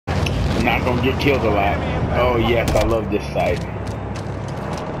Not gonna get killed a lot. Oh yes, I love this side.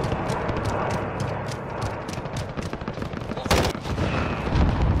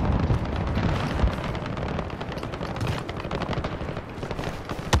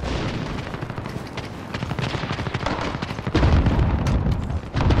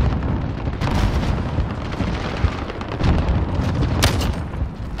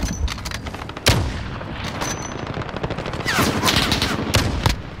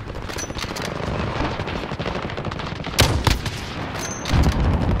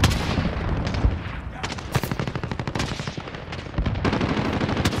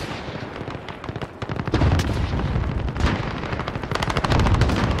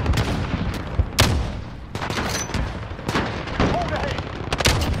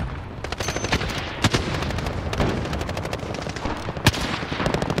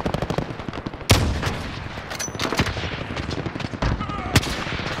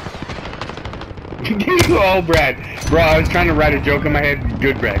 Oh, Brad, bro, I was trying to write a joke in my head.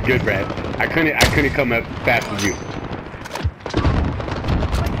 Good, Brad. Good, Brad. I couldn't come up fast as you.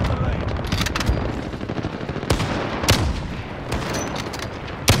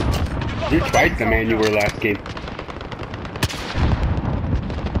 You're twice the man you were last game.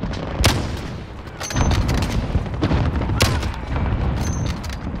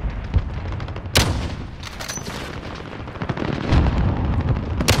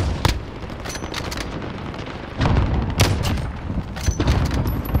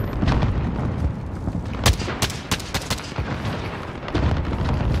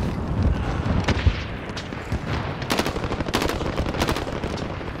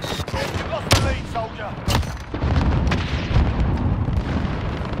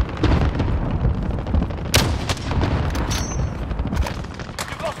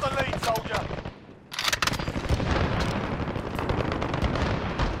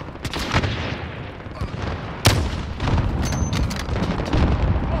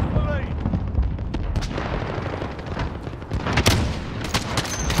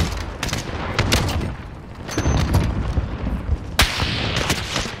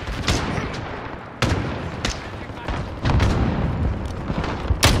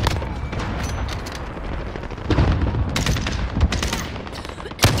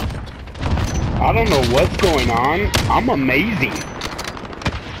 I don't know what's going on. I'm amazing.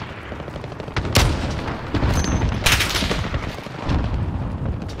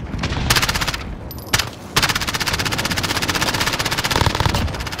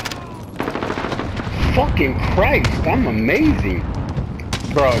 Fucking Christ, I'm amazing.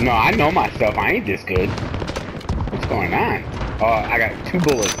 Bro, no, I know myself. I ain't this good. What's going on? Oh, I got 2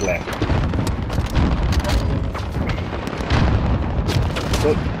 bullets left.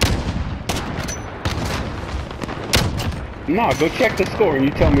 Look. No, go check the score and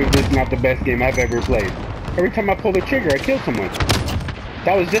you tell me if this is not the best game I've ever played. Every time I pull the trigger, I kill someone.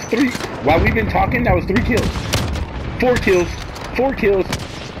 That was just 3. While we've been talking, that was 3 kills. 4 kills. 4 kills.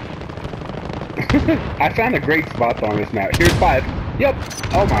 I found a great spot on this map. Here's 5. Yep.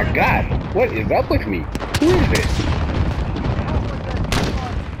 Oh my god. What is up with me? Who is this?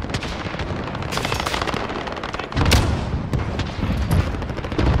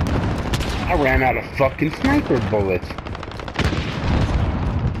 I ran out of fucking sniper bullets.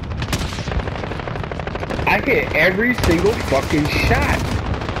 I hit every single fucking shot.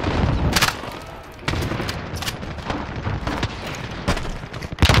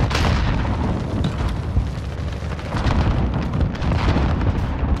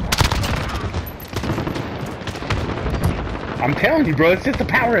 I'm telling you, bro, it's just the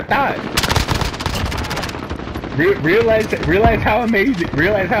power of thought. Realize how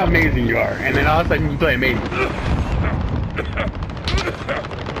amazing you are, and then all of a sudden you play amazing.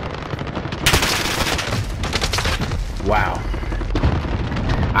 Wow.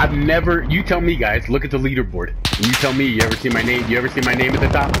 I've never. You tell me, guys. Look at the leaderboard. And you tell me. You ever see my name? You ever see my name at the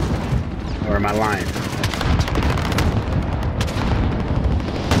top? Or am I lying?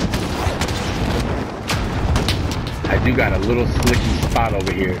 I do got a little slicky spot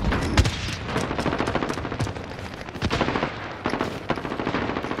over here.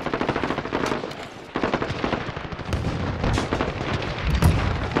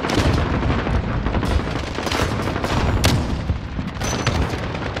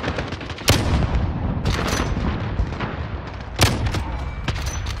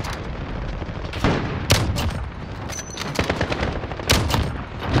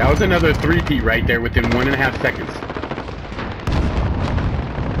 That was another 3-peat right there within 1.5 seconds.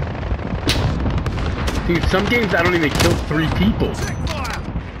 Dude, some games I don't even kill 3 people.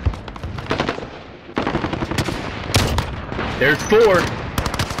 There's 4.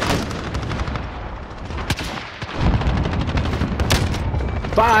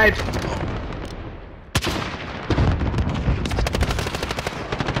 5.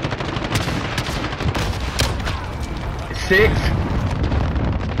 6.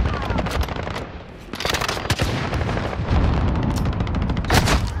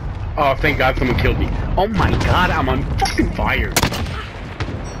 Oh, thank God someone killed me. Oh my God, I'm on fucking fire.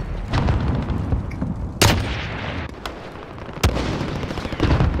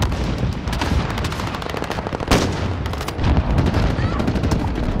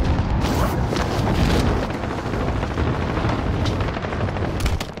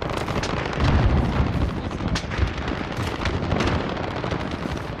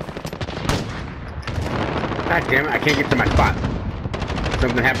 God damn it, I can't get to my spot.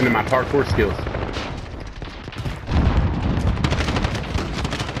 Something happened to my parkour skills.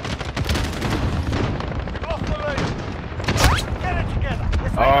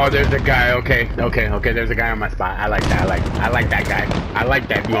 Oh, there's a guy. Okay, there's a guy on my spot. I like that. I like that guy. I like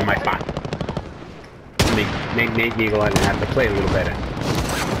that dude on my spot. Make me go out and have to play a little better.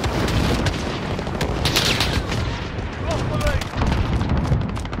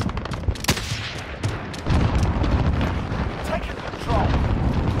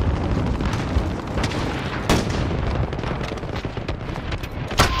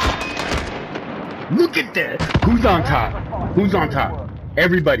 Look at that! Who's on top? Who's on top?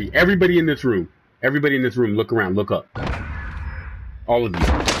 Everybody in this room. Everybody in this room, look around, look up. All of you.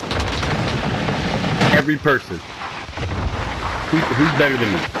 Every person. Who's better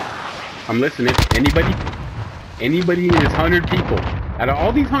than me? I'm listening. Anybody? Anybody in this 100 people? Out of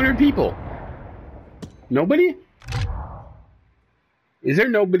all these 100 people? Nobody? Is there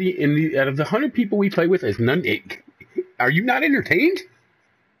nobody in the out of the 100 people we play with? Is none? Are you not entertained?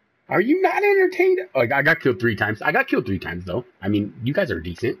 Are you not entertained? Oh, I got killed 3 times. I got killed 3 times, though. I mean, you guys are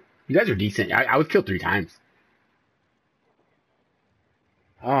decent. You guys are decent. I was killed 3 times.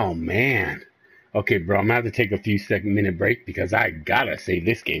 Oh, man. Okay, bro, I'm going to have to take a few minute break because I gotta save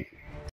this game.